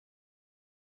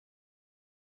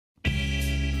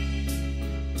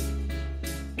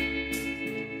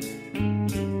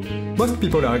Most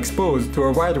people are exposed to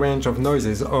a wide range of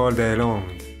noises all day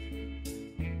long.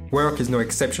 Work is no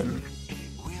exception.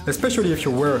 Especially if you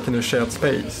work in a shared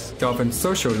space, they're often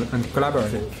social and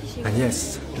collaborative, and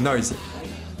yes, noisy.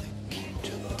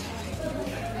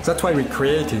 That's why we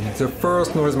created the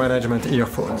first noise management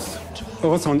earphones.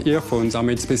 Earphones earphones are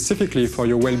made specifically for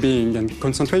your well-being and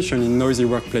concentration in noisy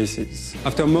workplaces.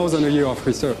 After more than a year of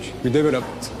research, we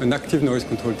developed an active noise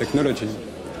control technology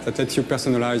that lets you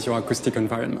personalize your acoustic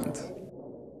environment.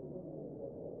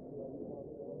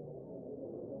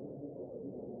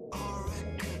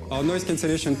 Our noise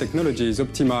cancellation technology is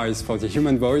optimized for the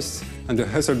human voice and the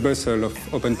hustle-bustle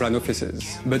of open-plan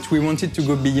offices. But we wanted to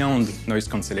go beyond noise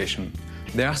cancellation.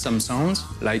 There are some sounds,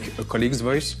 like a colleague's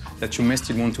voice, that you may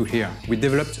still want to hear. We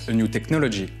developed a new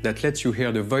technology that lets you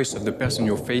hear the voice of the person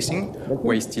you're facing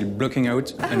while still blocking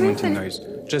out unwanted noise,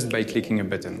 just by clicking a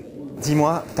button.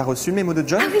 Dis-moi, t'as reçu le mémo de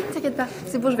John? Ah oui, t'inquiète pas,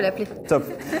 c'est bon, je vais l'appeler. Top,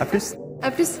 à plus.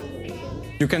 À plus.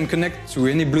 You can connect to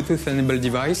any Bluetooth-enabled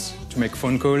device to make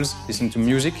phone calls, listen to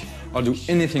music, or do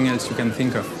anything else you can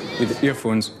think of with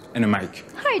earphones and a mic.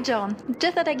 Hi, John.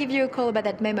 Just thought I'd give you a call about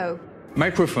that memo.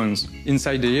 Microphones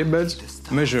inside the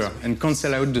earbuds measure and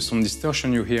cancel out the sound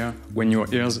distortion you hear when your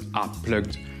ears are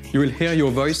plugged. You will hear your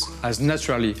voice as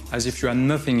naturally as if you had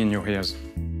nothing in your ears.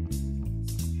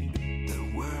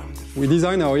 We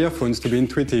designed our earphones to be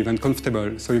intuitive and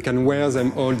comfortable so you can wear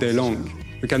them all day long.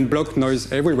 We can block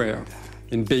noise everywhere,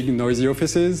 in big noisy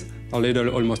offices, or little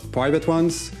almost private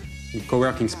ones, in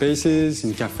co-working spaces,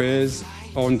 in cafes,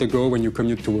 or on the go when you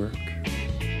commute to work.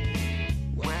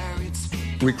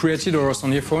 We created our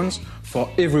sound earphones for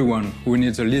everyone who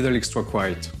needs a little extra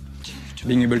quiet.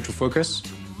 Being able to focus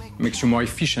makes you more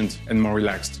efficient and more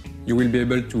relaxed. You will be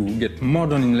able to get more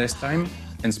done in less time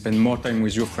and spend more time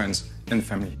with your friends and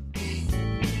family.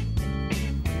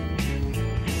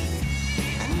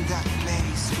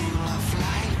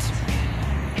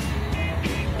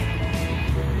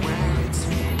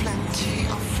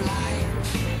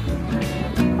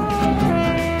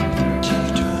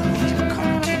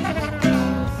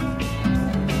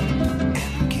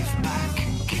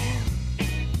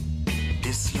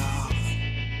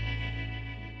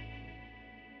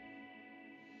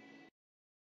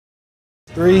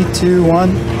 Three, two,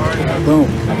 one. Boom.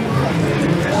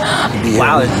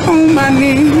 Wow. Oh, my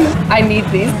knee. I need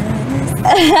these.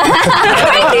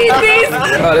 I need these.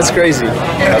 Oh, that's crazy.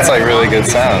 That's like really good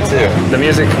sound too. The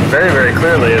music very, very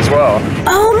clearly as well.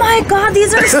 Oh my god,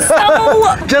 these are so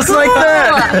Just cool. like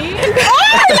that.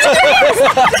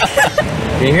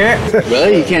 Can you hear it?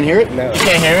 Really? You can't hear it? No. You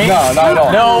can't hear me? No, not at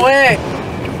all. No way.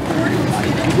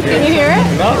 Can you hear it?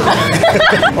 No.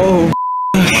 Oh.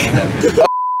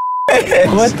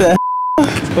 What the?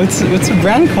 What's the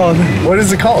brand called? What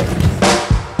is it called?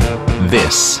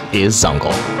 This is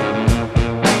ZUNGLE.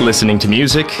 Listening to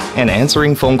music and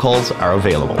answering phone calls are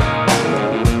available.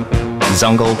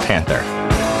 ZUNGLE Panther.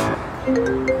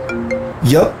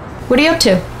 Yup. What are you up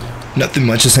to? Nothing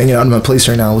much, just hanging out in my place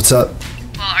right now. What's up?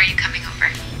 Well, are you coming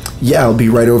over? Yeah, I'll be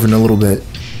right over in a little bit.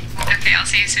 Okay, I'll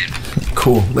see you soon.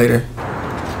 Cool, later.